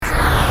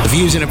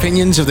views and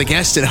opinions of the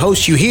guests and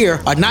hosts you hear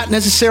are not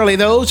necessarily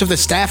those of the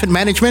staff and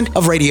management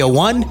of Radio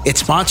 1, its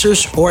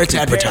sponsors, or its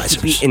advertisers.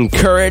 To be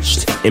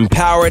encouraged,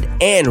 empowered,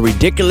 and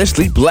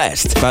ridiculously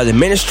blessed by the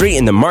Ministry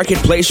in the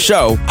Marketplace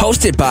show,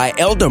 hosted by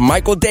Elder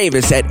Michael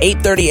Davis at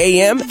 8:30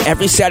 a.m.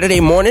 every Saturday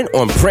morning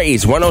on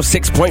Praise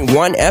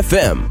 106.1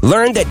 FM.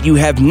 Learn that you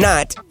have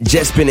not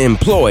just been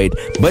employed,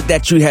 but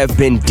that you have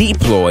been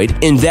deployed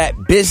in that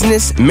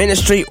business,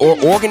 ministry, or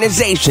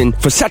organization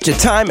for such a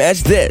time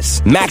as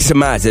this.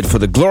 Maximize it for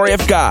the glory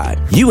of God.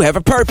 You have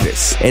a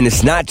purpose, and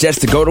it's not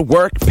just to go to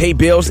work, pay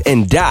bills,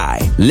 and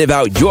die. Live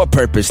out your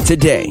purpose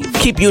today.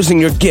 Keep using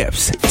your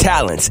gifts,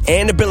 talents,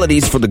 and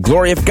abilities for the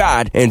glory of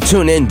God, and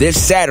tune in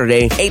this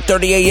Saturday,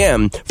 8:30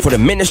 a.m. for the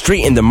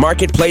Ministry in the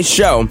Marketplace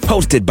show,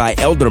 hosted by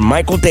Elder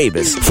Michael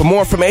Davis. For more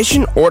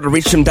information or to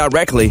reach him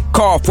directly,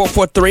 call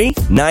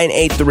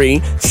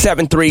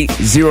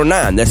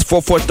 443-983-7309. That's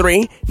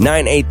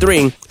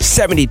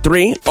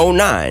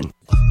 443-983-7309.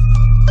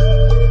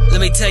 Let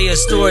me tell you a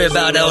story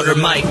about Elder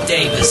Mike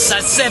Davis. I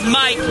said,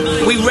 Mike,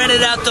 we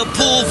rented out the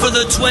pool for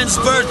the twins'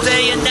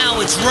 birthday and now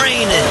it's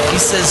raining. He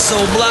says, so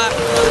Block,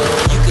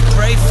 you could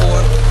pray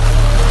for it.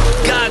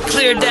 God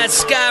cleared that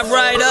sky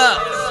right up.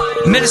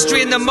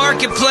 Ministry in the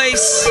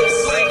Marketplace.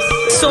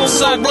 So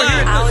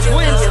Block,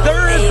 twins'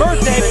 third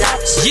birthday.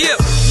 Yeah,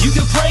 you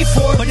can pray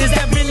for it, but is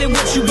that really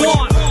what you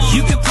want?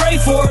 You can pray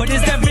for it, but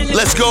is that really...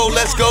 Let's go.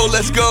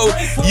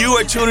 You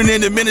are tuning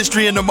in to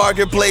Ministry in the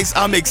Marketplace.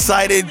 I'm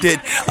excited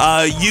that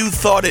you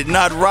thought it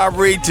not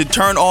robbery to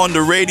turn on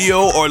the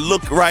radio or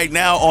look right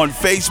now on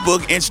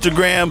Facebook,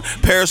 Instagram,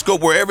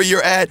 Periscope, wherever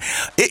you're at.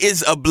 It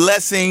is a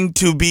blessing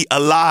to be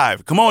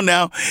alive. Come on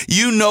now.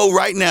 You know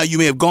right now you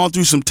may have gone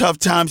through some tough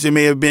times. It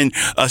may have been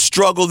a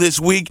struggle this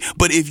week,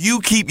 but if you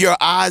keep your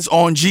eyes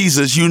on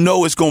Jesus, you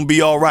know it's going to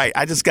be all right.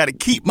 I just got to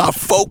keep my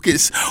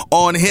focus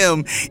on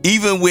him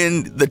even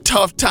when the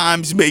tough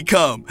times may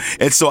come.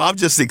 And so I'm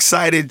just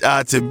excited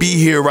to be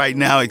here right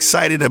now,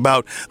 excited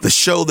about the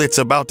show that's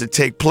about to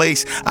take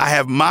place. I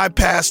have my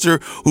pastor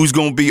who's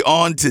going to be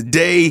on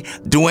today.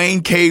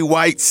 Dwayne K.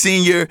 White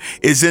Sr.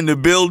 is in the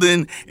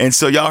building. And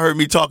so y'all heard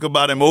me talk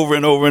about him over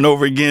and over and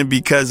over again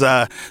because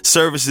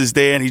service is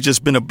there and he's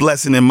just been a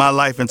blessing in my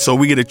life. And so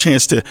we get a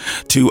chance to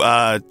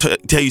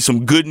tell you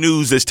some good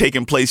news that's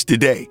taking place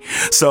today.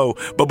 So,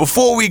 but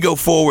before we go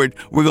forward,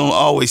 we're going to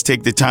always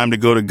take the time to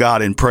go to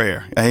God in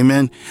prayer.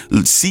 Amen.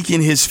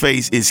 Seeking his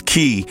face is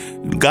key.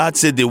 God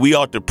said that we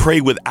ought to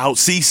pray without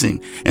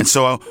ceasing. And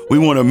so we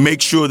want to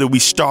make sure that we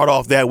start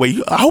off that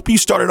way. I hope you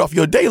started off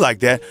your day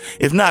like that.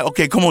 If not,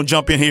 okay, come on,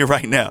 jump in here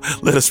right now.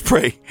 Let us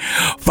pray.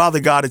 Father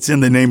God, it's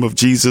in the name of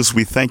Jesus.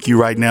 We thank you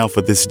right now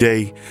for this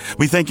day.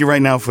 We thank you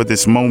right now for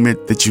this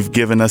moment that you've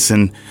given us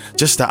and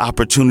just the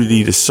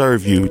opportunity to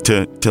serve you,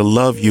 to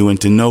love you and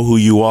to know who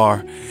you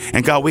are.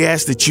 And God, we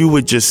ask that you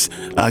would just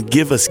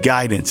give us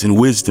guidance and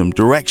wisdom,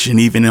 direction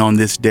even on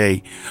this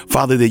day.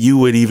 Father, that you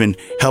would even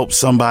help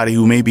somebody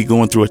who may be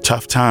going through a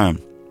tough time,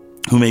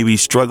 who may be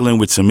struggling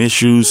with some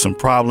issues, some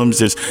problems.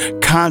 There's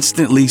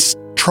constantly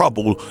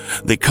trouble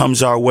that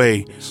comes our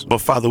way. But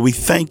Father, we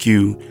thank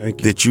you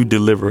that you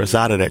deliver us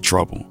out of that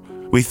trouble.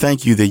 We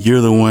thank you that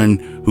you're the one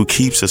who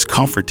keeps us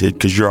comforted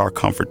because you're our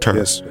comforter.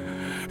 Yes.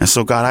 And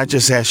so, God, I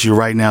just ask you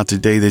right now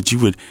today that you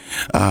would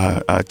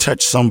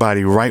touch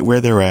somebody right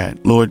where they're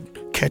at. Lord,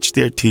 catch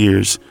their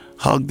tears,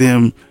 hug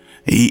them.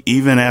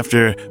 Even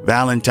after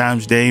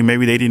Valentine's Day,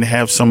 maybe they didn't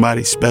have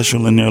somebody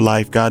special in their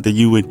life, God, that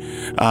you would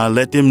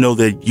let them know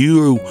that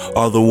you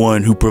are the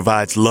one who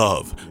provides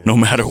love no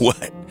matter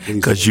what,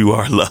 because you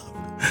are love.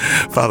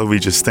 Father, we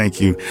just thank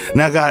you.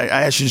 Now, God,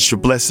 I ask you to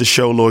bless the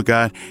show, Lord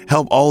God.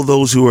 Help all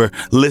those who are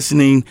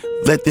listening.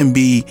 Let them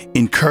be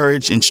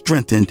encouraged and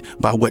strengthened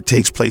by what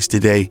takes place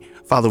today.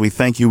 Father, we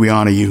thank you. We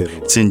honor you.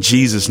 It's in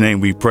Jesus' name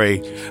we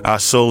pray. Our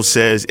soul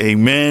says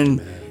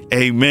amen,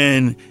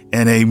 amen,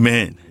 and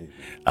amen.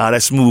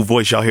 That smooth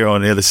voice y'all hear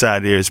on the other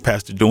side there is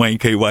Pastor Dwayne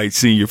K. White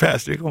Sr.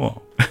 Pastor, come on.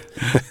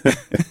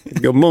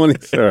 Good morning,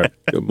 sir.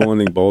 Good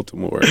morning,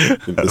 Baltimore,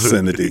 the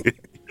vicinity.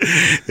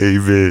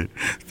 Amen.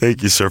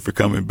 Thank you, sir, for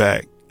coming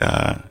back.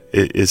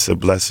 It's a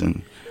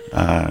blessing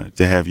to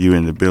have you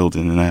in the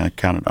building, and I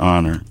count it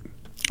honor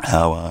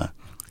how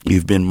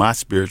you've been my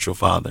spiritual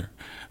father.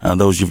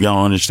 Those of y'all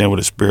don't understand what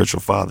a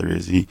spiritual father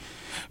is. He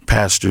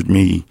pastored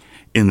me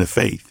in the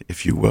faith,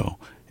 if you will.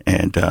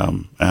 And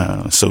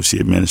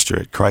associate minister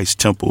at Christ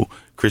Temple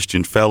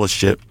Christian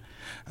Fellowship,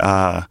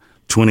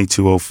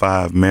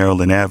 2205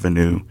 Maryland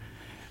Avenue.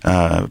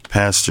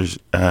 Pastors,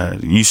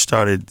 you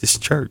started this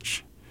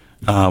church.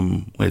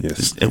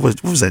 Yes. It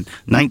was, what was that?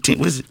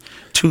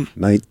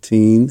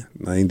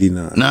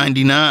 1999.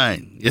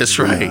 99. That's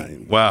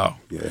right. Wow.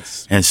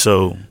 Yes. And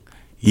so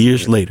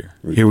years later,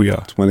 here we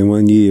are.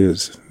 21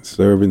 years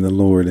serving the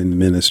Lord in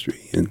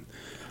ministry and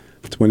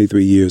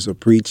 23 years of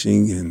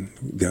preaching, and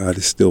God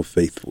is still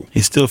faithful.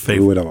 He's still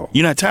faithful. Through it all.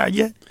 You're not tired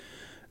yet?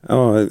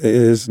 Oh,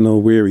 there's no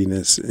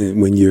weariness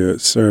when you're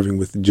serving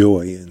with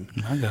joy, and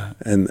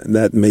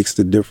that makes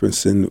the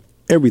difference in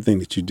everything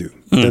that you do.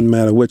 It doesn't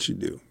matter what you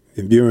do.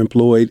 If you're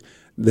employed,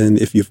 then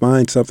if you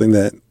find something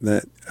that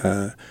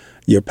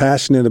you're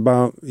passionate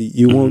about,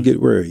 you won't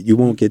get worried. You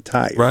won't get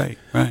tired. Right.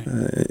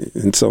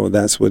 And so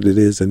that's what it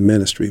is in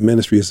ministry.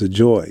 Ministry is a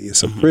joy.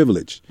 It's a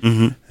privilege.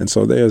 And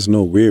so there's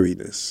no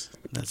weariness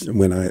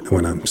when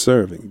I'm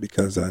serving,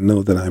 because I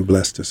know that I'm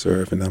blessed to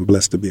serve and I'm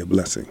blessed to be a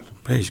blessing.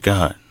 Praise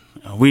God.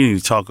 We need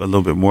to talk a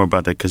little bit more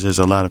about that, because there's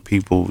a lot of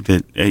people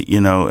that,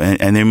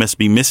 and they must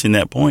be missing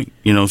that point.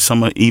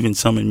 Some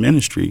in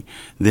ministry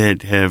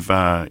that have,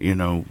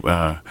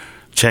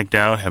 checked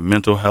out, have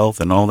mental health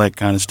and all that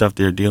kind of stuff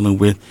they're dealing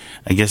with.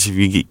 I guess if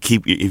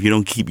you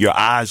don't keep your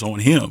eyes on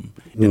Him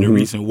and the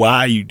reason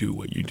why you do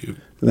what you do.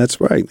 That's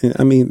right.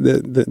 I mean,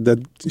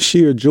 the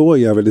sheer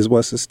joy of it is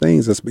what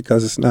sustains us,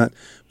 because it's not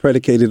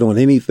predicated on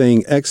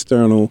anything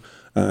external,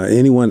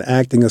 anyone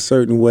acting a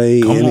certain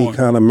way,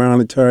 kind of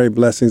monetary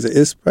blessings.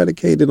 It's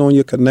predicated on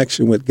your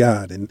connection with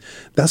God. And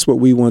that's what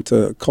we want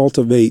to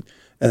cultivate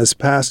as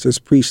pastors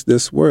preach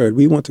this word.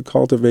 We want to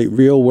cultivate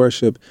real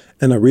worship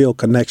and a real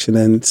connection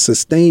and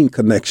sustained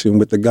connection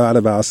with the God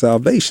of our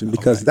salvation,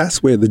 because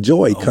that's where the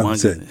joy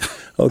comes in.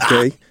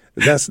 Okay.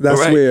 That's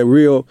right. Where a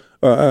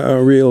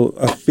real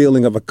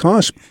feeling of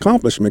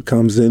accomplishment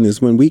comes in,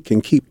 is when we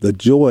can keep the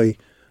joy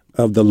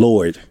of the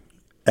Lord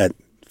at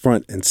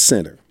front and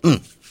center.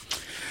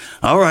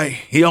 All right.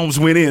 He almost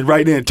went in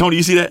right there. Tony,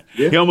 you see that?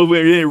 Yeah. He almost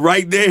went in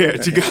right there.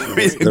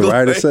 The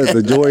writer says,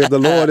 the joy of the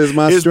Lord is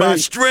my strength. My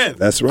strength.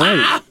 That's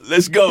right.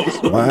 Let's go.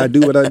 Why I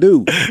do what I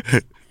do.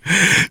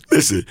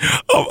 Listen,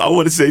 I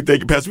want to say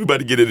thank you, Pastor. We're about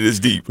to get into this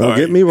deep. Don't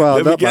get me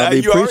riled up. I'll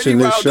be preaching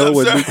this show.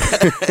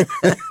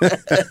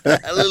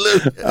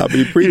 I'll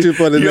be preaching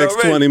for the next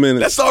 20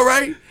 minutes. That's all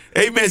right.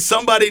 Amen.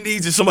 Somebody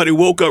needs it. Somebody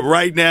woke up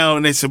right now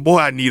and they said, boy,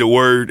 I need a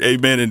word.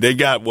 Amen. And they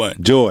got one.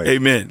 Joy.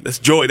 Amen. That's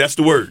joy. That's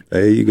the word.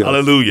 There you go.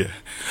 Hallelujah.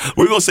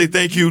 We're going to say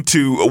thank you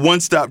to One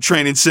Stop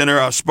Training Center,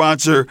 our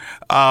sponsor.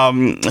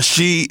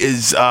 She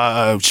is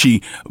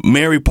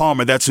Mary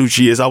Palmer. That's who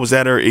she is. I was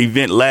at her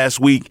event last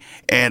week,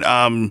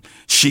 and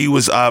she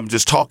was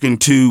just talking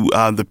to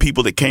the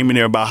people that came in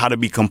there about how to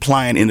be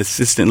compliant in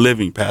assisted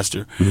living,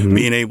 Pastor.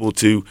 Being able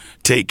to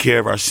take care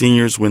of our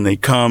seniors when they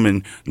come,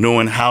 and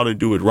knowing how to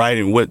do it right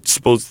and what's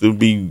supposed to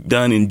be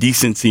done in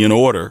decency and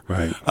order,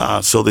 right?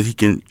 So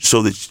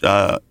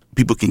that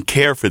people can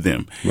care for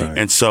them. Right.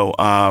 And so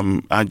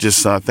I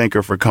just thank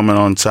her for coming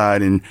on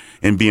side and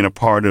being a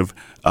part of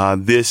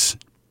this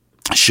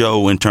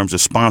show in terms of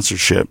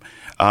sponsorship.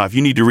 If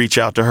you need to reach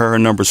out to her, her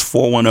number is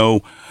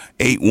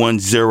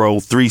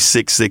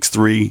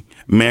 410-810-3663.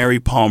 Mary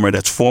Palmer,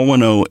 that's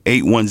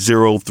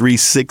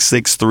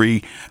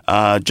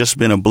 410-810-3663. Just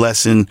been a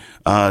blessing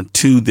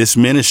to this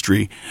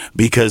ministry,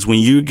 because when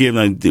you give,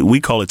 we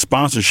call it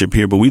sponsorship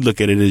here, but we look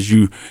at it as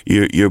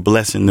you're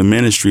blessing the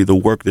ministry, the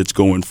work that's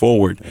going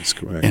forward. That's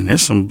correct. And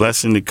there's some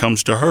blessing that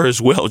comes to her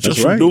as well,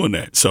 just from doing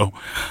that. So,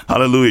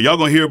 hallelujah. Y'all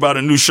gonna hear about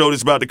a new show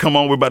that's about to come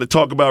on. We're about to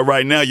talk about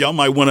right now. Y'all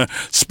might want to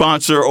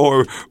sponsor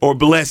or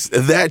bless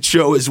that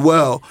show as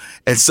well.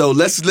 And so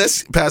let's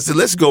Pastor,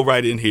 let's go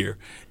right in here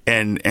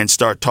and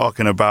start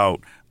talking about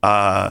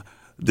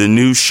the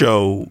new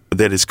show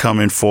that is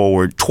coming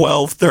forward,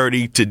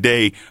 12:30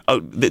 today.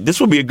 This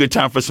will be a good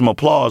time for some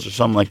applause or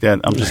something like that.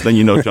 I'm just letting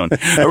you know, John.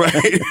 All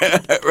right.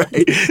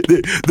 Right.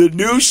 The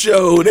new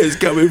show that is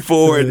coming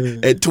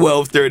forward at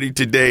 12:30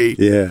 today.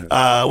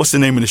 Yeah. What's the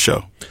name of the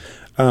show?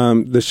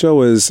 The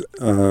show is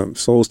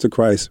Souls to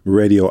Christ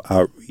Radio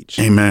Outreach.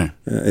 Amen.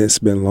 It's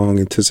been long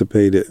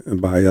anticipated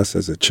by us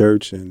as a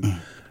church, and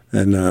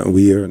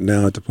we are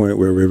now at the point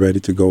where we're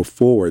ready to go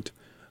forward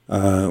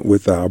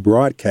with our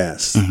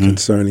broadcasts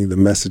concerning the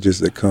messages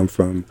that come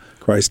from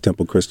Christ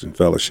Temple Christian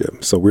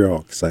Fellowship. So we're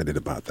all excited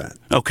about that.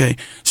 Okay.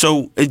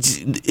 So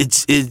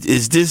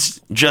is this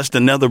just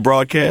another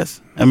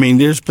broadcast? I mean,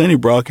 there's plenty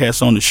of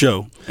broadcasts on the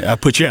show. I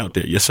put you out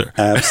there. Yes, sir.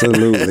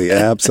 Absolutely.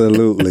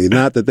 Absolutely.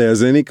 Not that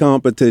there's any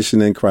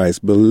competition in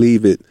Christ.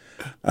 Believe it.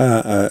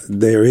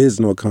 There is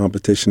no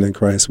competition in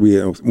Christ. We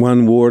are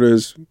one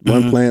waters,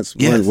 one plants,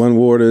 one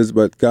waters,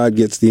 but God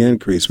gets the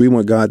increase. We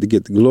want God to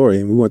get the glory,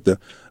 and we want the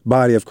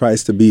body of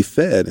Christ to be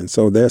fed. And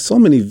so there are so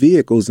many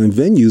vehicles and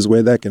venues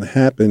where that can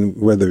happen,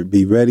 whether it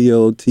be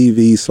radio,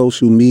 TV,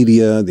 social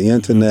media, the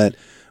internet.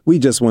 We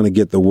just want to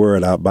get the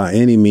word out by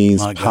any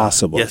means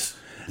possible. Yes.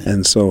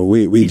 And so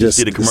we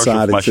just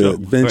decided to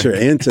venture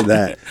into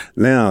that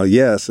now.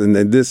 Yes. And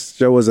then this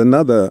show is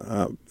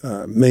another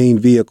main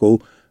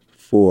vehicle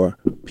for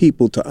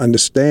people to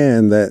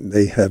understand that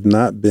they have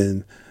not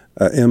been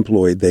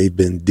employed, they've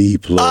been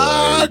deployed.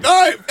 All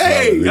right.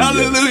 Hey,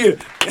 hallelujah.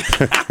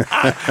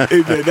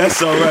 Amen.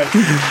 That's all right.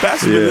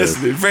 Pastor, been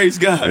listening. Praise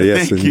God.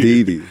 Yes, thank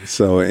indeed. You.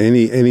 So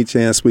any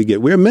chance we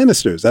get, we're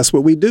ministers. That's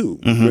what we do.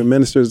 We're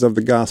ministers of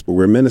the gospel.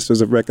 We're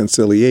ministers of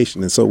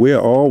reconciliation. And so we're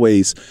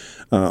always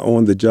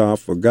on the job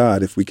for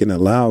God if we can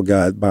allow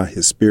God by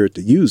his Spirit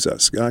to use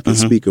us. God can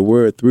speak a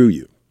word through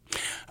you.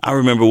 I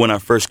remember when I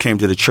first came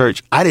to the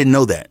church, I didn't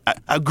know that.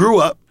 I grew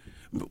up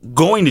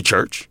going to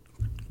church,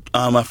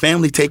 my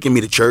family taking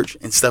me to church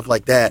and stuff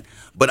like that.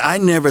 But I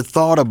never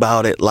thought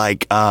about it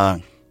like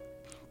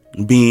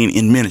being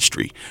in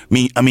ministry.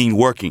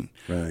 Working.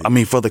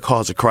 Right. For the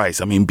cause of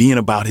Christ. Being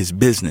about his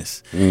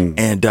business.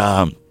 And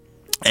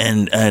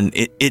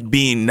it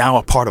being now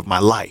a part of my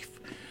life.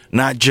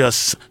 Not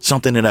just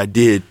something that I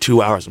did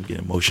 2 hours. I'm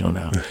getting emotional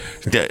now.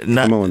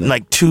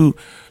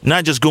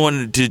 Not just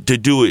going to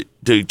do it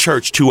to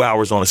church 2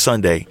 hours on a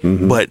Sunday,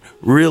 but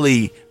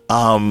really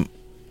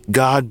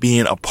God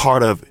being a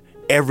part of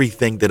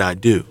everything that I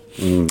do.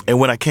 And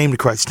when I came to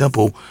Christ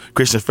Temple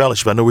Christian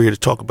Fellowship, I know we're here to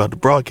talk about the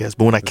broadcast,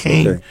 but when I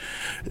came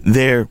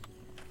there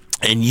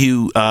and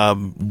you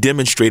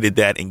demonstrated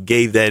that and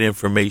gave that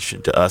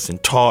information to us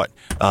and taught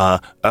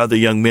other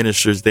young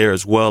ministers there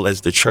as well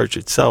as the church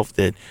itself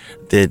that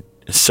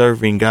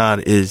serving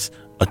God is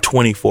a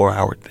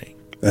 24-hour thing.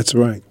 That's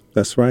right.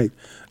 That's right.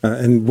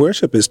 And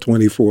worship is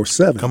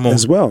 24/7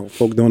 as well.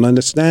 Folk don't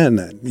understand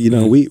that.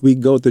 We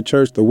go to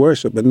church to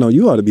worship, but no,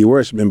 you ought to be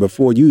worshiping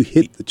before you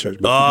hit the church.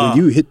 When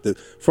you hit the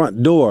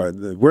front door,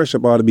 the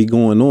worship ought to be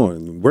going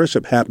on.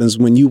 Worship happens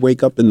when you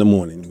wake up in the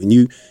morning, when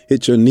you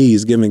hit your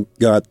knees giving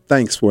God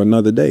thanks for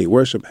another day.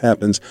 Worship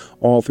happens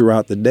all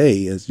throughout the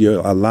day as you're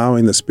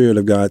allowing the Spirit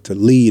of God to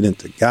lead and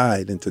to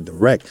guide and to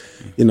direct.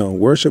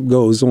 Worship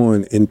goes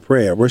on in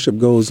prayer. Worship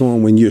goes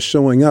on when you're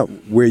showing up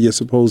where you're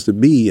supposed to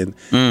be and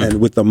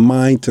with the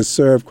mind to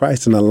serve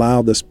Christ and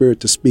allow the Spirit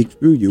to speak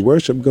through you.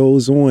 Worship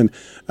goes on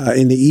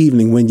in the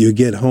evening when you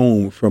get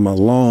home from a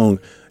long,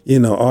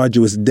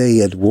 arduous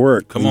day at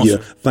work. You're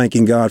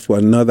thanking God for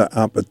another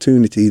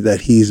opportunity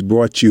that he's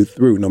brought you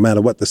through, no matter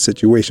what the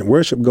situation.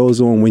 Worship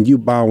goes on when you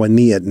bow a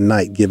knee at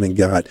night, giving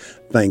God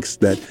thanks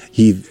that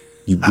you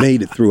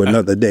made it through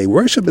another day.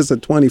 Worship is a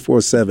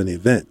 24/7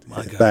 event.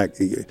 In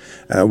fact,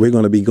 we're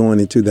going to be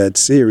going into that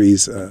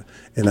series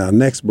in our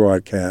next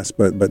broadcast,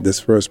 but this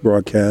first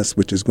broadcast,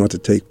 which is going to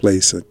take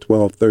place at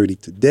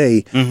 12:30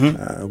 today,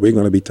 we're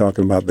going to be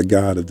talking about the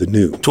God of the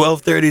New.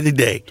 12:30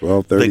 today.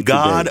 12:30 The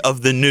God today.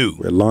 of the New.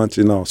 We're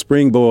launching off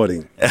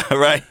springboarding.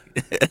 Right.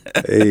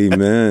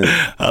 Amen.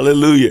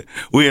 Hallelujah.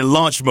 We're in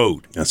launch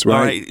mode. That's right.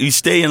 All right. You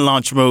stay in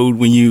launch mode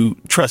when you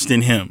trust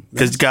in him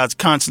because God's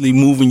constantly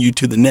moving you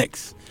to the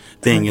next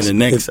thing in the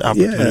next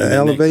opportunity. Yeah,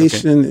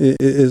 elevation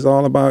is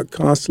all about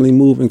constantly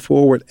moving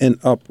forward and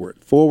upward.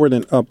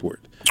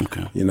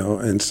 Okay.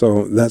 And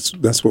so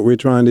that's what we're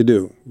trying to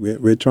do.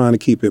 We're trying to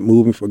keep it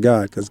moving for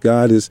God because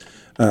God is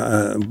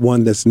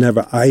one that's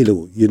never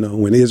idle.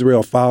 When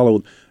Israel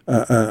followed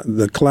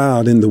the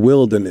cloud in the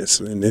wilderness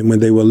and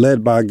when they were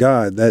led by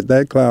God,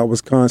 that cloud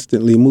was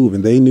constantly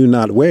moving. They knew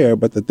not where,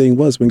 but the thing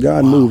was when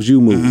God moves, you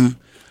move.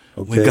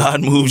 Okay? When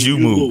God moves, you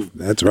move.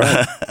 That's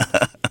right.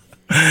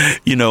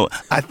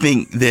 I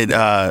think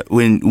that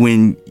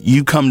when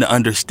you come to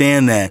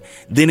understand that,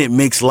 then it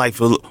makes life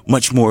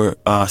much more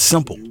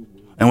simple.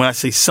 And when I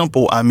say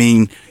simple, I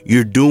mean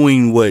you're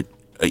doing what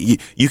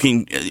you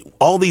can.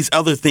 All these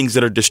other things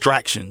that are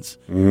distractions.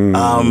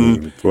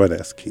 Boy,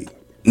 that's key.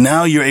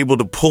 Now you're able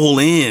to pull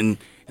in.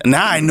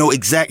 Now I know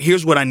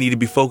here's what I need to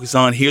be focused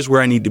on. Here's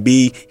where I need to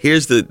be.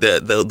 Here's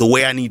the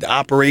way I need to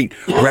operate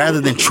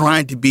rather than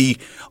trying to be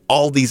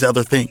all these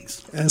other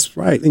things. That's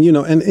right.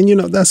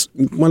 And that's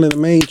one of the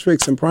main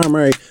tricks and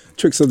primary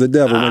tricks of the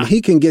devil. When he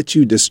can get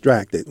you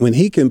distracted, when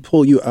he can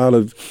pull you out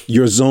of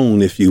your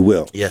zone, if you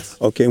will. Yes.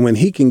 Okay. When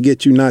he can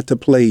get you not to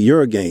play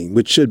your game,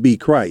 which should be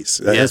Christ.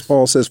 Yes. As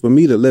Paul says, for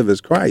me to live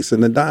is Christ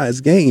and to die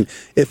is gain.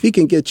 If he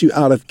can get you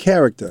out of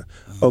character,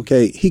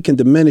 okay, he can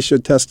diminish your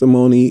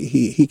testimony.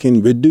 He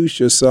can reduce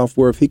your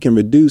self-worth. He can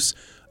reduce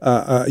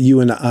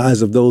you in the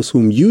eyes of those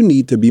whom you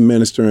need to be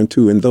ministering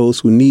to and those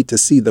who need to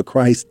see the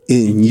Christ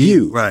in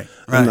you. Right.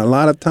 And a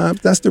lot of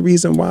times that's the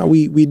reason why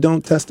we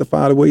don't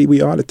testify the way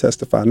we ought to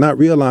testify, not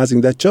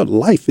realizing that your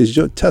life is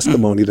your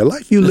testimony. The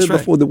life you live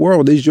before the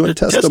world is your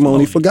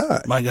testimony for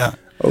God. My God.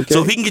 Okay.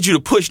 So if he can get you to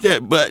push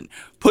that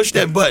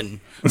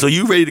button. So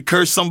you ready to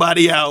curse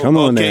somebody out? Come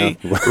on okay?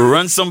 now.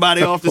 Run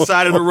somebody off the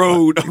side of the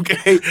road.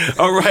 Okay.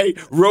 All right.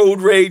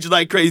 Road rage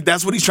like crazy.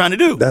 That's what he's trying to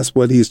do. That's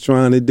what he's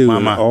trying to do.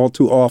 And all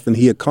too often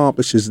he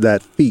accomplishes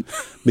that feat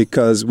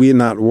because we're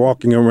not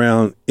walking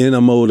around in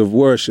a mode of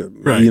worship.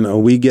 Right.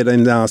 We get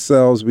in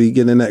ourselves. We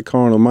get in that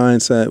carnal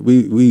mindset.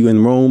 We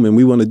in Rome and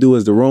we want to do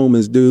as the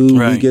Romans do.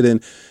 Right. We get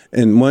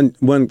in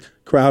one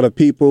crowd of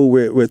people,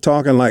 we're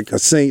talking like a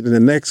saint, and the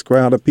next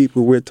crowd of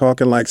people, we're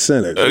talking like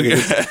sinners.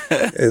 Okay.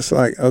 It's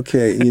like,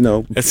 okay,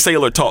 a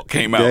sailor talk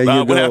came out. There you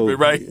what go. happened,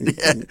 right?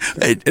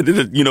 It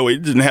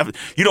doesn't have.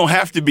 You don't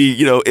have to be.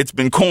 It's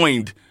been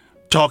coined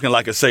talking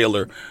like a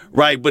sailor,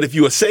 right? But if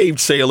you're a saved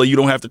sailor, you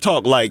don't have to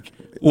talk like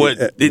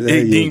what they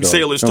deem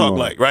sailors talk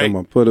like, right? Come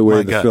on, put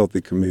away the filthy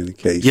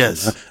communication.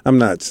 Yes. I'm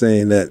not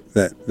saying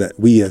that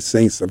we as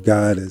saints of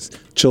God, as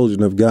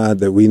children of God,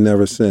 that we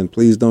never sin.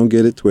 Please don't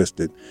get it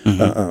twisted.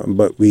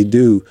 But we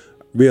do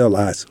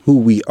realize who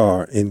we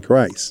are in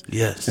Christ.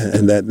 Yes.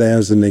 And that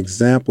there's an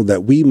example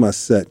that we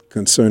must set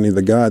concerning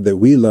the God that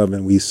we love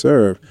and we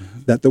serve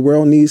that the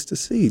world needs to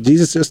see.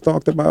 Jesus just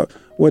talked about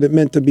what it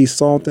meant to be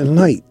salt and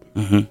light.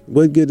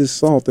 What good is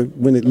salt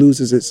when it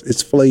loses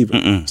its flavor?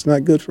 It's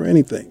not good for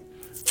anything.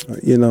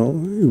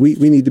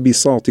 We need to be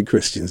salty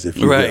Christians, if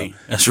you will.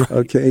 That's right.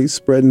 Okay,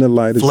 spreading the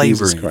light of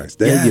Jesus Flavoring. Christ.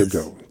 There you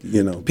go.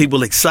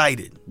 People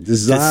excited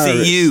desirous,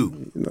 to see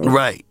you.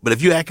 Right. But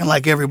if you're acting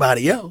like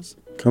everybody else.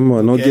 Come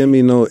on, don't give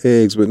me no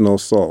eggs with no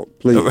salt,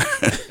 please.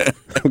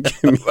 Don't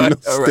give me no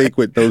steak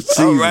with no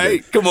seasoning. All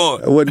right, come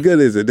on. What good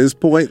is it? It's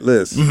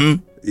pointless.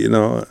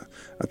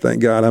 I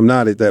thank God I'm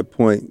not at that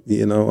point.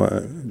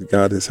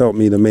 God has helped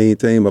me to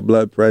maintain my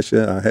blood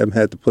pressure. I haven't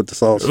had to put the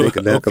salt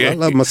shaker down because I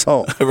love my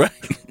salt. Right.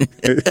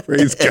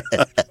 Praise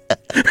God.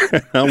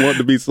 I want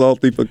to be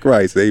salty for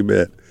Christ.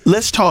 Amen.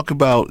 Let's talk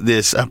about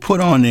this. I put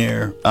on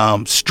there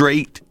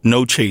straight,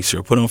 no chaser.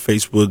 I put on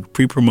Facebook,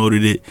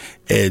 pre-promoted it.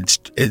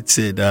 It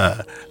said,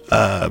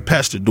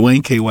 Pastor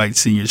Dwayne K. White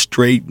Sr.,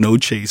 straight, no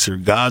chaser,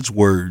 God's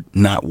word,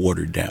 not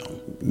watered down.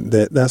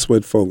 That's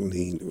what folk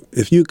need.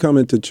 If you come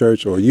into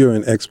church or you're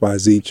in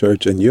XYZ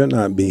church and you're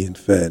not being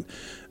fed,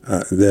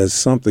 there's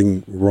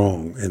something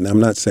wrong. And I'm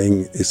not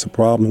saying it's a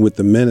problem with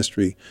the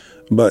ministry,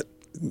 but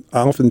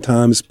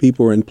oftentimes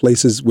people are in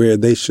places where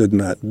they should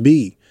not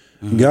be.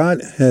 Mm-hmm.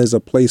 God has a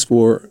place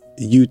for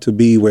you to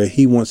be where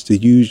he wants to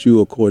use you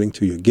according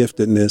to your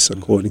giftedness,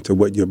 according to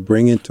what you're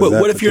bringing to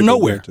that. What if you're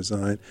nowhere?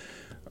 Design.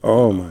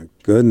 Oh my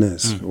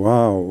goodness!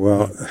 Wow.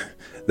 Well,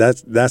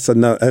 that's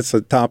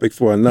a topic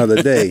for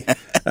another day.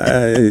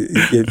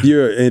 If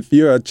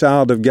you're a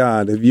child of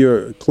God, if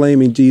you're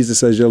claiming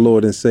Jesus as your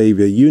Lord and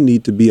Savior, you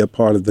need to be a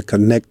part of the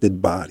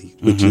connected body,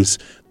 which is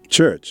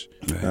church.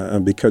 Right.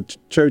 Because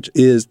church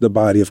is the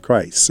body of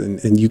Christ,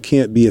 and you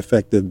can't be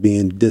effective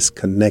being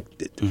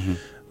disconnected. Mm-hmm.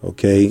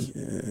 Okay,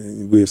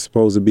 we're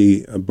supposed to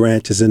be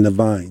branches in the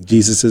vine.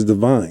 Jesus is the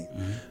vine.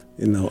 Mm-hmm.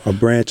 A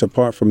branch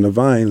apart from the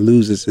vine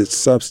loses its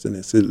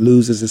substance. It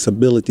loses its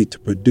ability to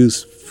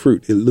produce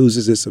fruit. It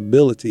loses its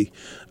ability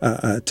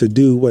to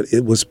do what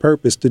it was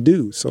purposed to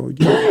do. So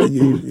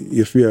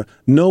if you're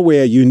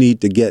nowhere, you need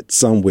to get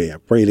somewhere.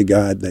 Pray to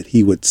God that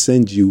he would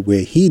send you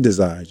where he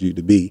desires you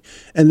to be.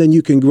 And then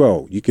you can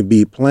grow. You can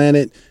be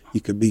planted.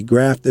 You can be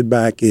grafted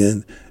back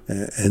in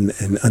and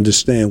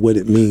understand what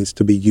it means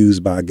to be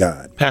used by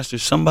God. Pastor,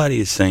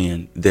 somebody is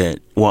saying that,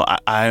 well,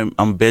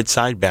 I'm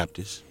bedside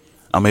Baptist.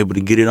 I'm able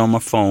to get it on my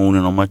phone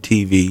and on my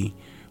TV.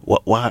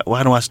 Why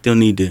do I still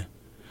need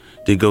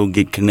to go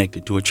get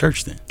connected to a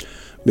church then?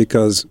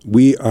 Because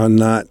we are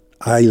not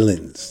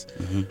islands.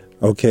 Mm-hmm.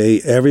 Okay,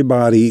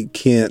 everybody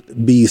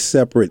can't be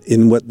separate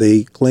in what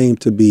they claim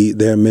to be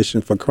their mission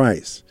for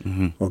Christ.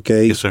 Mm-hmm.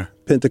 Okay? Yes, sir.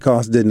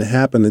 Pentecost didn't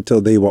happen until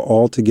they were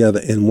all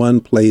together in one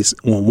place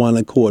on one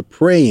accord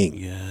praying.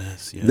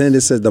 Yes. Then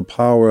it said the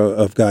power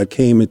of God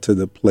came into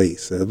the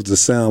place. It was a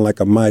sound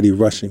like a mighty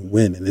rushing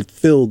wind, and it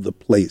filled the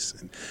place.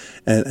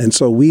 And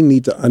so we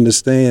need to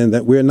understand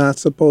that we're not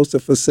supposed to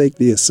forsake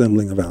the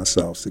assembling of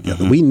ourselves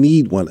together. Mm-hmm. We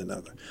need one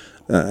another.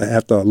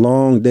 After a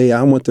long day,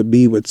 I want to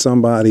be with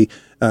somebody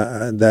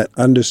that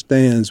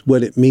understands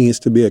what it means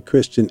to be a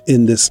Christian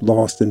in this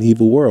lost and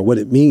evil world, what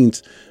it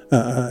means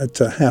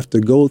to have to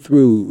go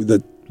through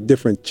the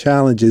different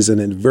challenges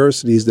and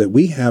adversities that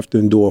we have to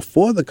endure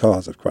for the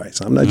cause of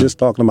Christ. I'm not just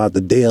talking about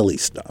the daily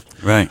stuff,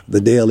 right?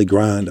 The daily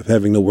grind of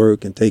having to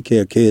work and take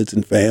care of kids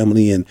and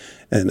family, and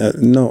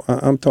no,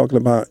 I'm talking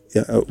about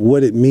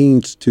what it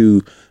means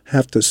to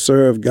have to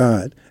serve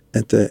God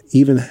and to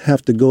even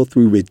have to go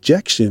through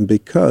rejection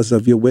because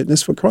of your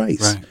witness for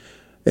Christ.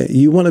 Right.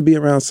 You want to be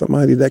around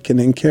somebody that can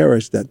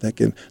encourage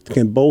that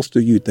can bolster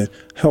you, that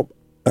help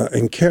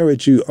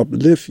encourage you,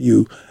 uplift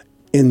you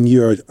in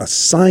your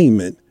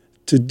assignment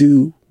to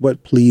do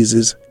what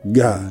pleases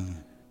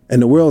God.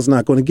 And the world's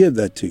not going to give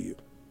that to you.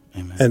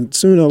 Amen. And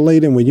sooner or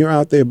later, when you're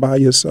out there by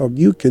yourself,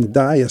 you can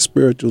die a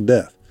spiritual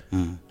death.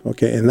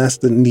 Okay, and that's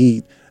the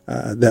need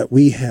that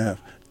we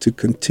have to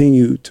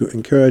continue to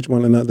encourage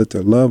one another,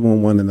 to love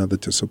on one another,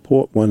 to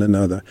support one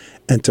another,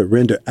 and to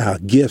render our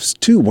gifts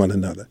to one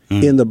another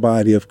in the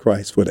body of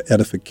Christ for the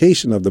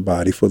edification of the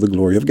body for the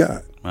glory of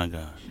God. My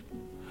God.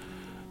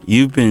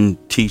 You've been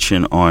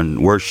teaching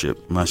on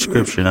worship. My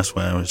scripture, that's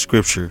why my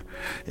scripture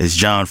is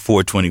John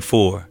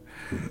 4:24.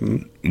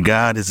 Mm-hmm.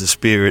 God is a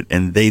spirit,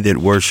 and they that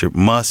worship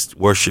must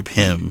worship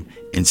him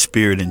in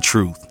spirit and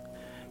truth.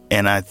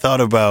 And I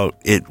thought about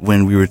it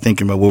when we were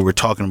thinking about what we're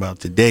talking about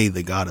today,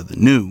 the God of the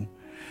new,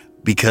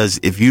 because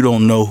if you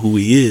don't know who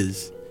he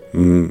is,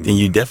 then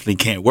you definitely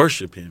can't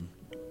worship him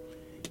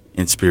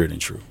in spirit and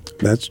truth.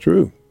 That's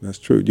true. That's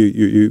true.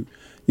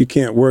 You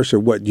can't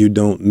worship what you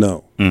don't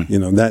know.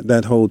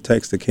 That whole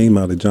text that came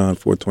out of John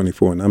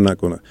 4:24, and I'm not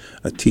going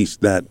to teach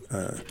that.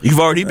 You've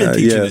already been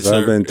teaching it, sir.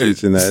 Yes, I've been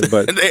teaching that.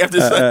 But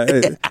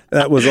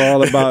that was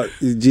all about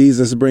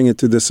Jesus bringing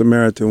to the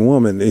Samaritan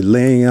woman,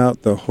 laying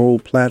out the whole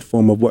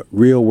platform of what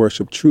real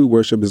worship, true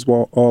worship is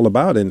all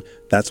about. And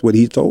that's what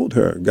he told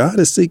her. God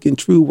is seeking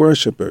true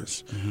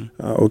worshipers.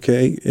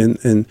 Okay?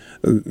 And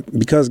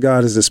because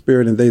God is a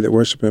spirit, and they that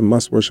worship him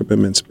must worship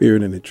him in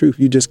spirit and in truth,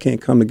 you just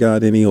can't come to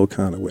God any old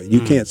kind of way.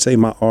 You can't say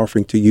my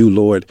offering to you,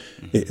 Lord,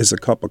 is a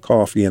cup of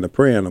coffee and a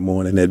prayer in the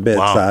morning at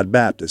Bedside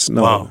Baptist.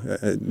 No,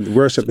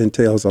 worship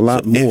entails a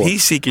lot more. If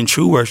he's seeking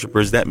true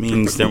worshipers, that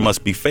means there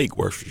must be fake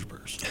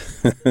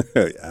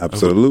worshipers.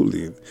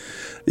 Absolutely.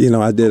 You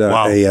know, I did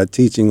a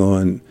teaching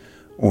on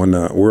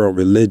world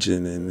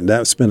religion, and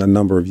that's been a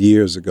number of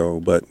years ago.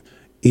 But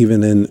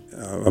even in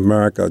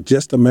America,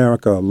 just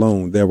America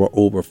alone, there were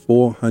over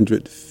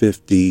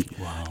 450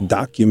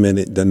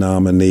 documented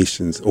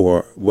denominations,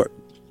 or what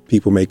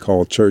people may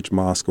call church,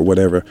 mosque, or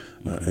whatever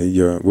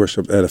your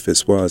worship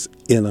edifice was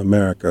in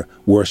America,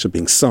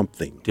 worshiping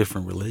something.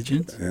 Different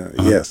religions?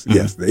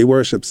 Yes, they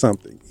worship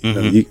something. You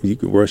know, you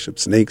can worship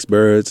snakes,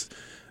 birds.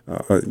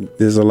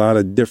 There's a lot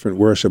of different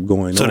worship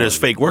going on. So there's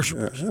fake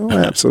worshipers.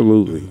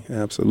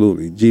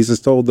 Absolutely. Jesus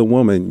told the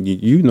woman,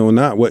 you know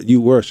not what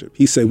you worship.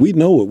 He said, we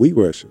know what we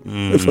worship.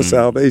 For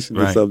salvation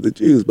is of the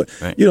Jews, but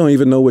you don't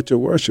even know what you're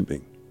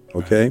worshiping.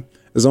 Okay?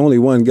 There's only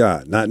one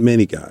God, not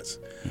many gods.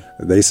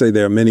 They say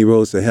there are many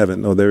roads to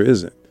heaven. No, there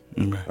isn't.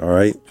 All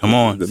right? Come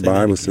on. The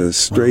Bible says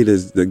straight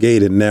is the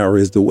gate and narrow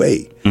is the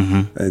way.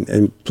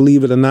 And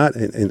believe it or not,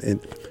 and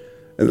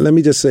let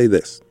me just say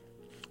this.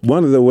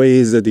 One of the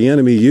ways that the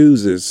enemy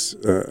uses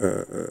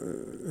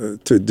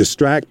to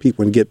distract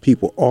people and get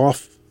people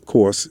off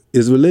course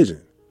is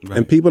religion. Right.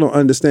 And people don't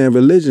understand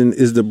religion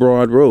is the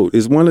broad road.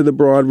 It's one of the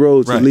broad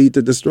roads that lead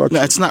to destruction.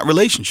 No, it's not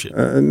relationship.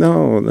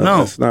 No,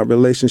 it's not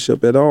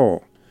relationship at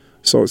all.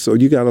 So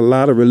you got a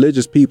lot of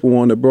religious people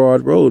on the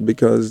broad road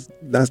because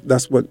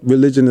that's what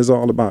religion is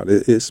all about.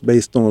 It's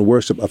based on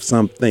worship of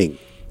something.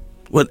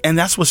 Well, and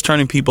that's what's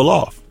turning people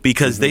off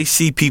because they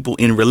see people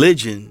in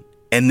religion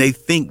and they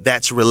think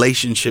that's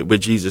relationship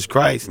with Jesus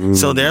Christ.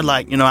 So they're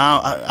like,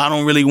 I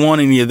don't really want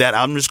any of that.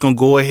 I'm just going to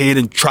go ahead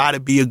and try to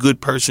be a good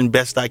person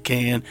best I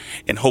can,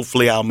 and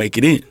hopefully I'll make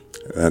it in.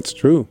 That's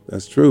true.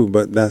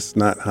 But that's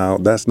not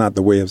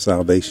the way of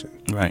salvation.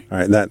 Right. All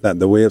right. That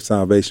the way of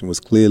salvation was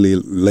clearly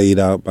laid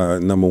out by,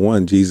 number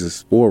one,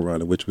 Jesus'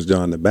 forerunner, which was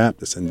John the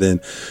Baptist, and then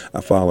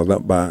followed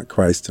up by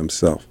Christ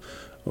himself.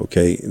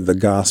 Okay, the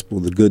gospel,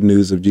 the good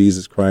news of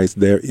Jesus Christ,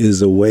 there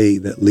is a way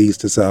that leads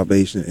to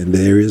salvation and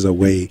there is a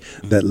way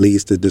that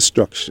leads to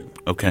destruction.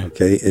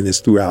 Okay, and it's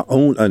through our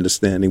own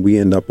understanding we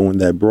end up on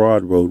that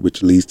broad road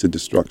which leads to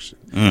destruction.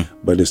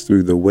 But it's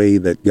through the way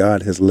that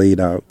God has laid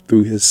out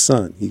through his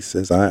son. He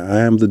says, I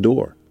am the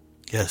door.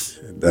 Yes.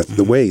 That's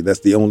the way.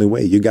 That's the only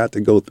way. You got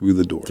to go through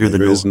the door.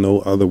 There is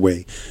no other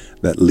way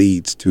that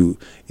leads to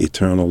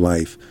eternal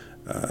life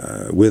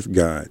with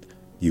God.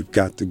 You've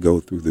got to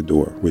go through the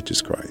door, which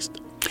is Christ.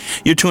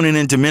 You're tuning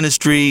into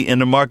Ministry in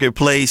the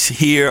Marketplace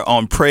here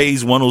on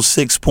Praise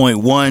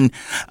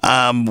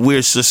 106.1.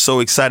 We're just so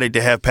excited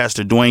to have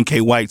Pastor Dwayne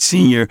K. White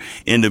Sr.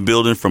 in the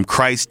building from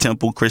Christ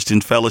Temple Christian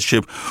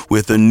Fellowship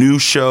with a new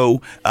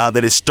show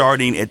that is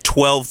starting at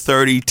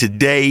 12:30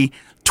 today.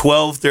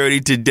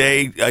 12:30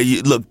 today.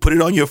 Look, put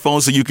it on your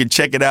phone so you can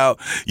check it out.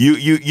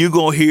 You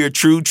gonna hear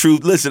true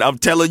truth. Listen, I'm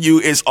telling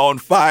you, it's on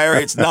fire.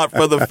 It's not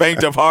for the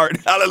faint of heart.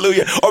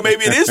 Hallelujah. Or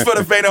maybe it is for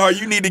the faint of heart.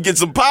 You need to get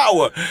some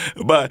power,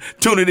 but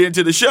tune it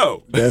into the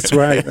show. That's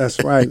right.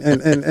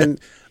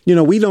 And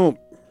we don't.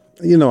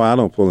 I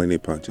don't pull any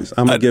punches.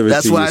 I'm going to give it to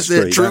you straight. That's why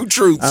I said true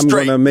truth. I'm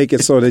going to make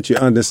it so that you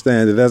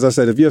understand it. As I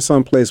said, if you're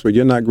someplace where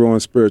you're not growing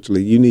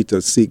spiritually, you need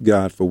to seek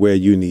God for where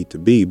you need to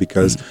be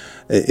because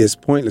it's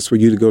pointless for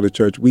you to go to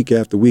church week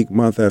after week,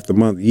 month after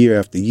month, year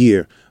after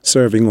year,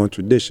 serving on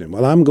tradition.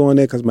 Well, I'm going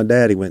there because my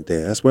daddy went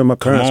there. That's where my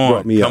parents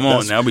brought me up. Come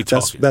on, now we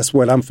talking. That's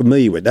what I'm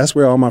familiar with. That's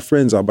where all my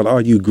friends are. But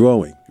are you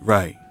growing?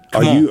 Right.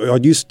 Are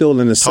you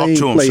still in the same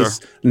place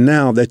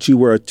now that you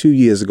were 2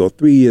 years ago,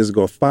 3 years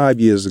ago,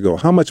 5 years ago?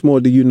 How much more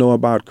do you know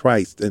about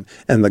Christ and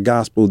the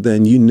gospel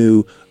than you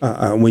knew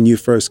when you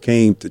first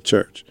came to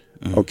church?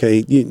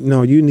 Okay,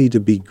 you need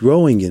to be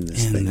growing in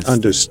this thing,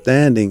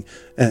 understanding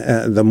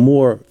the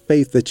more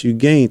faith that you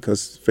gain,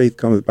 because faith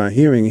comes by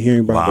hearing and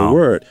hearing by the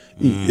word.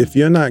 If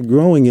you're not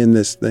growing in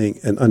this thing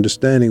and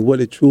understanding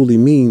what it truly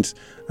means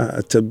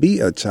to be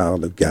a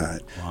child of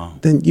God,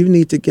 then you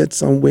need to get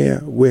somewhere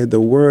where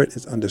the word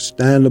is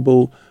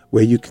understandable,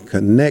 where you can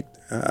connect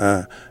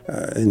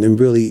and then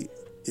really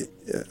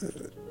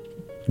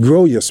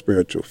grow your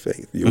spiritual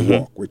faith, your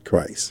walk with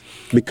Christ,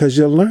 because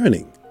you're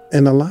learning.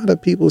 And a lot of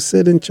people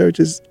sit in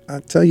churches, I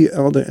tell you,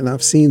 Elder, and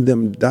I've seen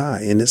them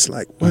die. And it's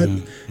like, what?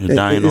 You're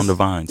dying on the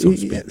vine, so to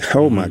speak.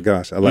 Oh, my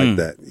gosh. I like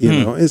that.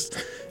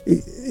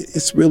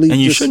 It's really And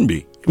you shouldn't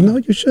be. No,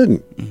 you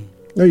shouldn't.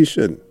 No, you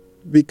shouldn't.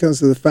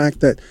 Because of the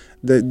fact that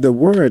the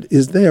word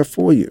is there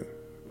for you.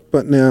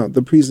 But now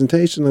the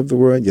presentation of the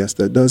word, yes,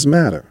 that does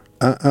matter.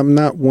 I'm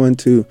not one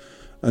to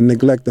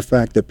neglect the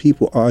fact that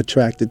people are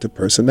attracted to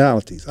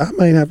personalities. I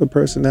might have a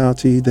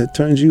personality that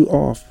turns you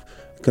off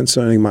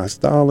concerning my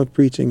style of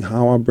preaching,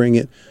 how I bring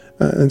it.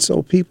 And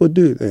so people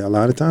do. A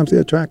lot of times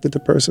they're attracted to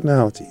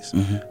personalities.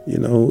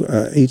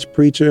 Each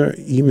preacher,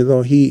 even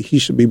though he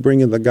should be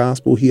bringing the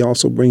gospel, he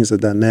also brings a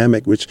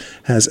dynamic which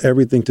has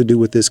everything to do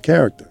with his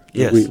character.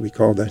 Yes. We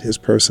call that his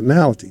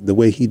personality, the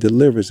way he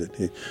delivers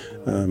it.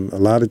 A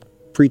lot of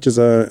preachers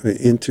are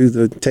into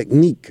the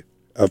technique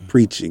of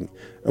preaching,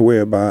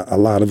 whereby a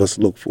lot of us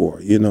look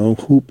for,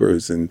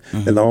 hoopers and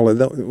all of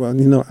that.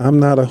 Well, I'm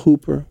not a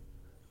hooper.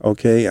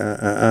 Okay,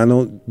 I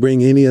don't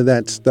bring any of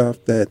that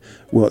stuff that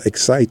will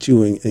excite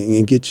you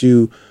and get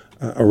you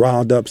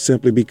riled up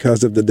simply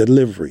because of the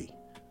delivery.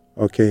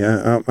 Okay,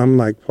 I'm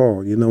like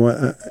Paul. You know what?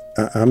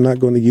 I'm not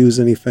going to use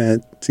any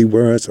fancy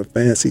words or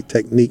fancy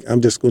technique.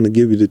 I'm just going to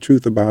give you the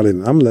truth about it,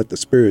 and I'm going to let the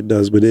Spirit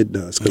does what it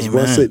does. Because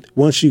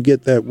once you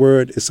get that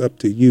word, it's up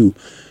to you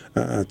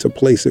to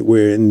place it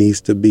where it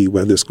needs to be,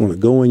 whether it's going to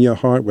go in your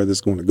heart, whether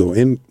it's going to go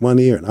in one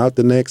ear and out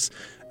the next.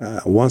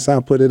 Once I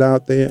put it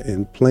out there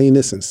in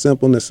plainness and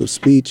simpleness of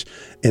speech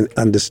and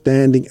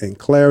understanding and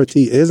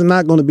clarity, there's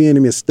not going to be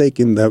any mistake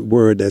in that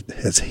word that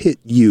has hit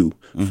you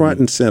front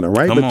and center,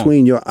 right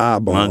between your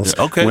eyeballs.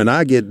 Okay. When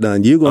I get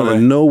done, you're going to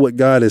know what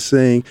God is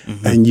saying,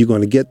 and you're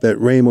going to get that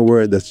rhema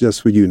word that's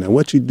just for you. Now,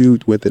 what you do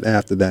with it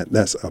after that,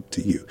 that's up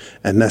to you.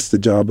 And that's the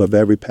job of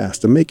every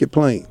pastor. Make it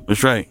plain.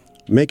 That's right.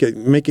 Make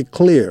it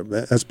clear.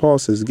 As Paul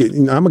says, I'm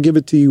going to give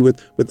it to you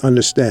with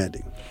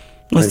understanding.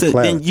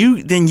 Then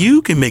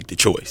you can make the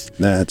choice.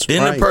 That's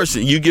then right. The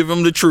person, you give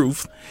them the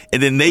truth,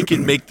 and then they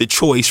can make the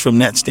choice from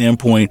that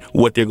standpoint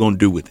what they're going to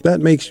do with it.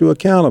 That makes you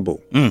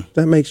accountable.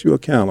 That makes you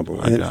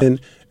accountable. And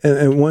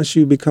once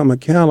you become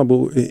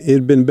accountable,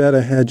 it'd been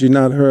better had you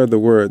not heard the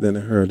word than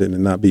heard it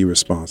and not be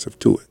responsive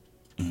to it.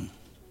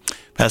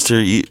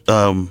 Pastor,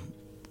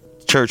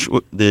 church,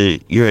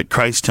 you're at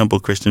Christ Temple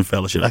Christian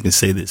Fellowship. I can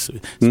say this.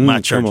 It's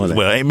my church as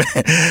well. Amen.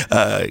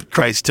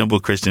 Christ Temple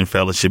Christian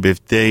Fellowship.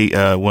 If they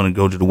want to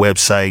go to the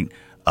website,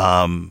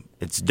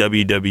 it's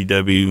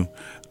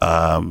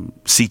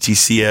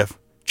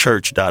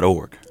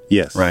www.ctcfchurch.org.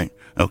 Yes. Right.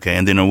 Okay.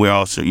 And then you're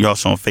also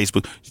on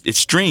Facebook. It's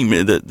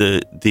streamed.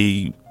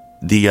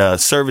 The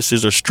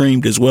services are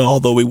streamed as well,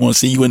 although we want to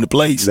see you in the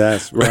place.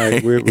 That's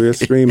right. We're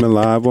streaming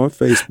live on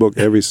Facebook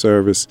every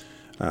service.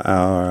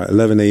 Our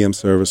 11 a.m.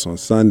 service on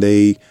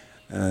Sunday,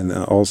 and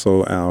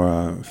also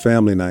our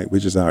family night,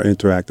 which is our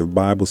interactive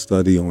Bible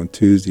study on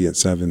Tuesday at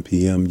 7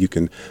 p.m. You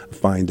can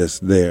find us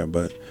there.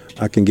 But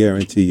I can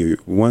guarantee you,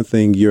 one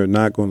thing you're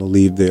not going to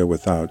leave there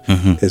without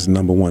is,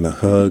 number one, a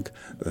hug,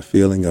 a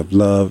feeling of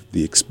love,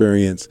 the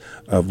experience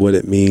of what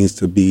it means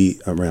to be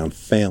around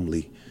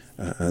family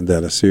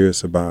that are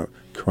serious about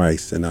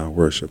Christ and our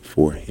worship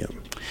for Him.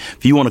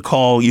 If you want to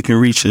call, you can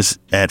reach us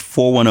at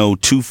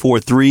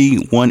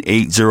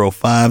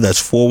 410-243-1805.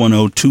 That's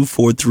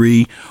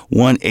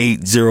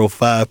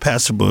 410-243-1805.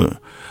 Pastor,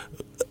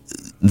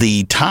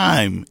 the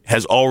time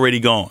has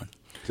already gone.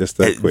 Just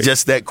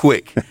that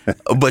quick.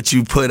 But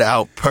you put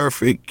out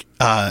perfect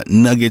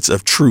nuggets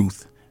of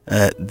truth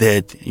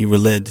that you were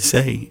led to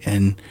say.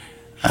 And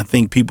I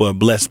think people are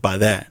blessed by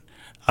that.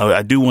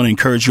 I do want to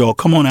encourage you all,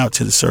 come on out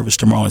to the service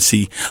tomorrow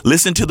and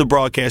listen to the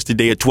broadcast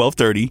today at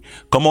 12:30.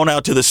 Come on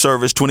out to the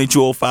service,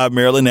 2205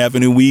 Maryland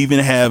Avenue. We even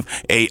have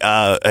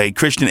a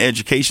Christian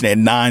education at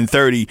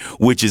 9:30,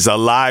 which is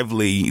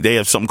they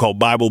have something called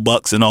Bible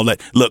Bucks and all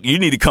that. Look, you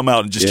need to come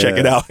out and just check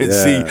it out and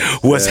see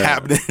what's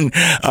happening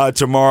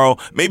tomorrow.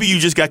 Maybe you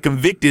just got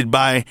convicted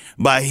by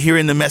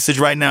hearing the message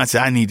right now and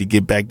said, I need to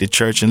get back to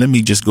church, and let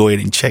me just go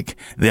ahead and check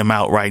them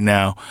out right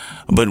now.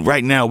 But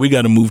right now, we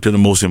got to move to the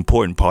most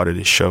important part of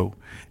this show.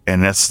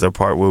 And that's the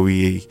part where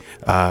we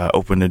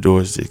open the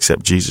doors to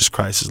accept Jesus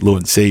Christ as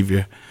Lord and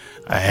Savior.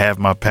 I have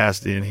my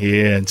pastor in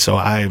here, and so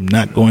I am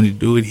not going to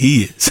do it.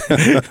 He is.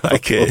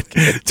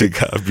 To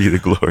God be the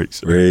glory.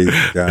 Praise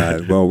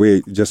God. Well,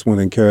 we just want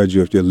to encourage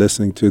you, if you're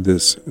listening to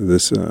this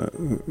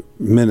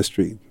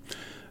ministry,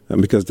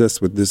 because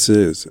that's what this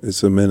is.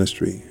 It's a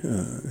ministry.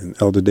 And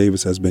Elder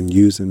Davis has been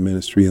using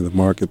ministry in the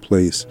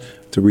marketplace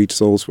to reach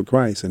souls for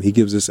Christ. And he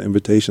gives this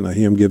invitation. I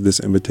hear him give this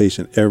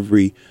invitation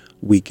every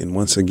week. And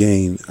once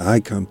again,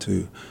 I come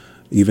to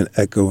even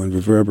echo and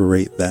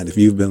reverberate that if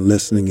you've been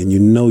listening and you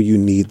know you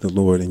need the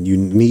Lord and you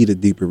need a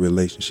deeper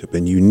relationship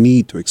and you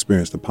need to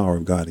experience the power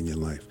of God in your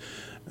life,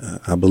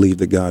 I believe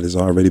that God has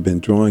already been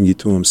drawing you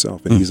to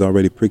Himself, and He's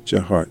already pricked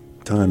your heart.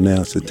 Time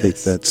now is to take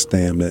that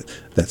stand,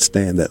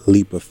 that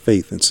leap of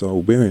faith. And so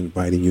we're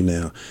inviting you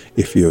now,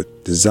 if you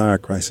desire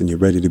Christ and you're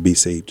ready to be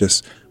saved,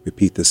 just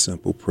repeat this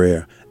simple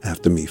prayer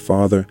after me.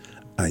 Father,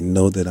 I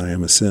know that I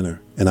am a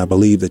sinner, and I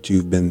believe that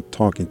you've been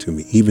talking to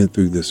me, even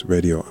through this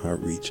radio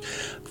outreach.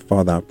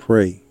 Father, I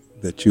pray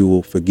that you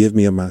will forgive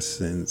me of my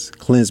sins,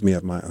 cleanse me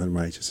of my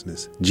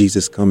unrighteousness.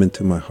 Jesus, come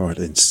into my heart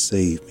and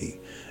save me.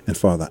 And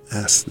Father, I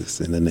ask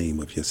this in the name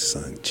of your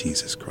Son,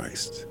 Jesus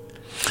Christ.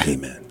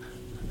 Amen.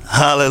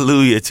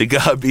 Hallelujah. To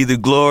God be the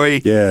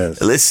glory.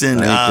 Yes. Listen,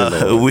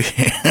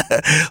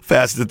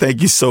 Pastor,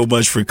 thank you so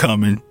much for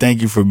coming.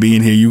 Thank you for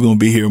being here. You're going to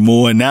be here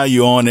more. And now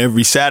you're on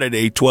every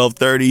Saturday,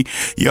 12:30.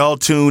 Y'all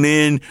tune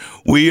in.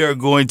 We are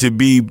going to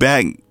be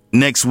back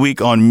next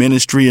week on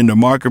Ministry in the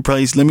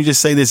Marketplace. Let me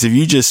just say this. If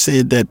you just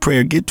said that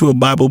prayer, get to a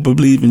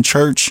Bible-believing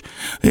church.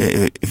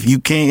 If you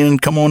can,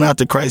 come on out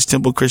to Christ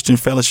Temple Christian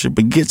Fellowship,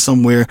 but get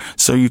somewhere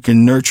so you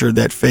can nurture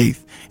that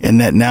faith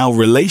and that now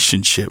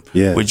relationship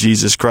with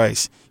Jesus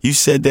Christ. You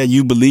said that,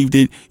 you believed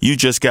it. You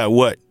just got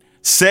what?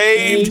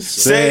 Saved.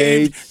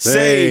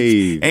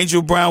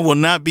 Angel Brown will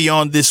not be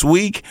on this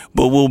week,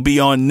 but will be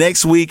on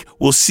next week.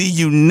 We'll see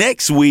you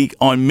next week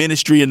on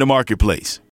Ministry in the Marketplace.